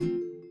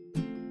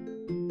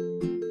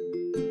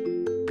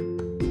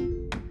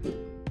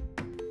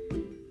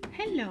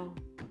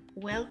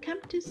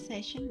Welcome to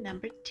session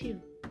number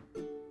 2.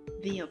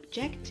 The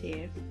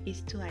objective is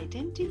to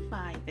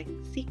identify the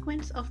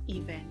sequence of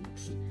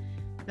events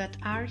that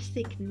are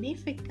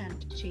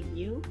significant to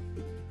you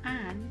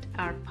and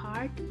are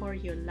part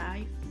of your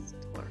life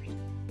story.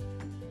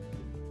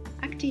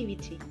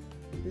 Activity: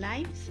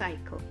 Life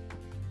Cycle.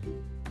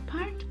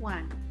 Part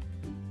 1.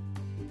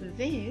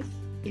 This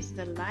is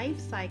the life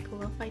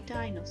cycle of a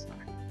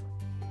dinosaur.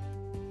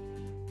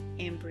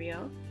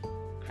 Embryo,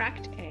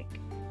 cracked egg,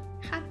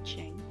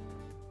 hatching,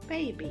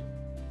 baby.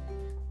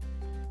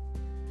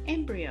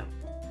 Embryo.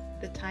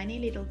 The tiny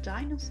little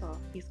dinosaur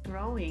is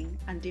growing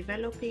and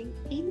developing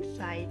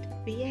inside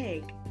the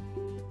egg.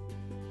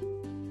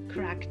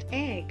 Cracked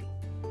egg.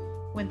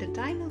 When the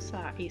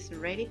dinosaur is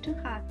ready to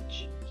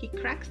hatch, he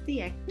cracks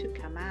the egg to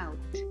come out.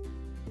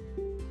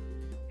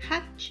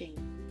 Hatching.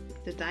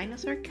 The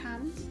dinosaur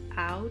comes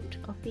out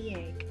of the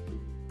egg.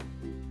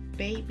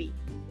 Baby.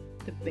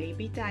 The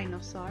baby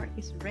dinosaur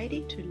is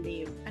ready to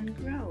live and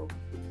grow.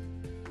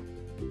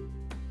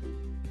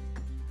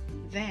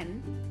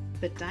 Then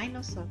the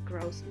dinosaur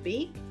grows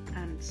big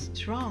and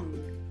strong.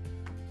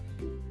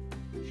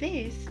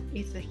 This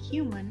is the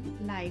human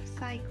life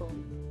cycle.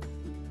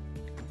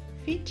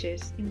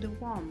 Features in the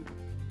womb: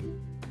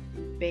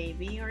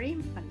 baby or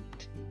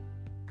infant,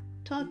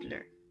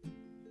 toddler,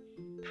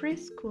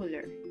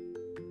 preschooler,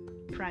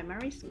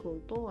 primary school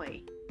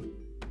boy.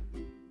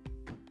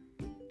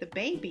 The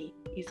baby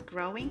is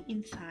growing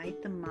inside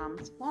the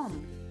mom's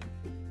womb.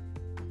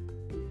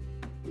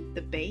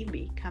 The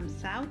baby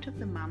comes out of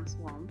the mom's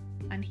womb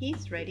and he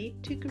is ready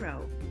to grow.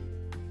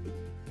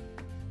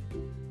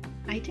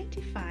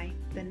 Identify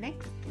the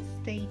next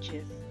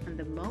stages and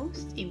the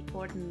most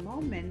important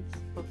moments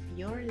of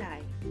your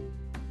life.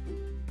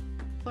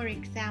 For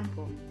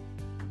example,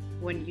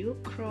 when you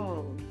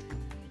crawled,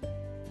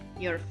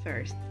 your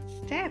first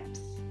steps,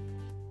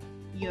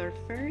 your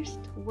first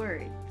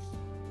words,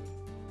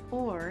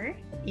 or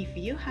if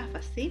you have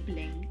a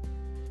sibling,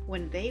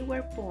 when they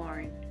were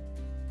born.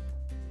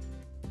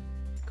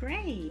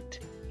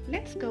 Great!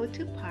 Let's go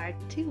to part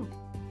 2.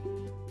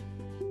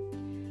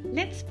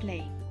 Let's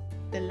play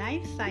the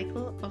life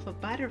cycle of a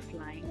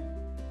butterfly.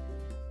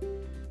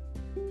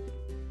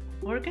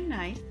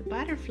 Organize the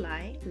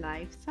butterfly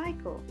life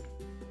cycle.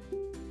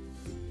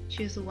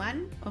 Choose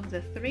one of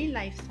the 3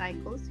 life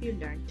cycles you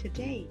learned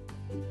today: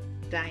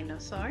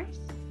 dinosaurs,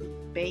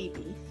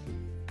 babies,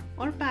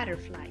 or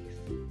butterflies,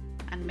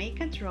 and make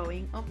a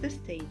drawing of the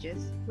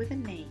stages with the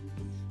names.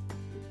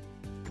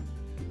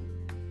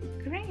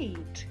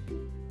 Great!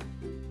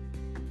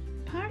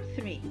 Part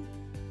 3.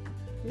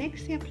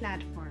 Lexia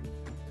Platform.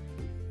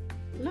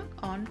 Log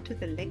on to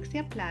the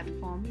Lexia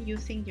platform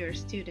using your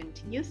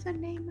student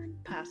username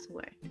and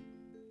password.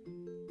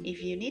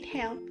 If you need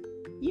help,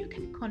 you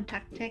can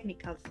contact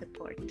technical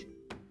support.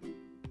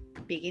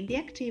 Begin the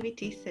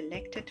activity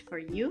selected for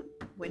you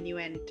when you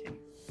enter.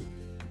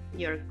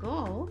 Your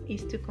goal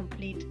is to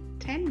complete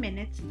 10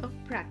 minutes of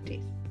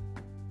practice.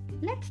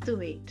 Let's do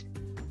it!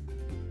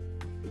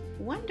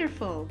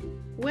 Wonderful!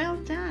 Well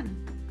done!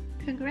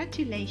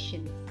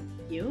 Congratulations!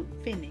 You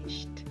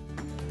finished!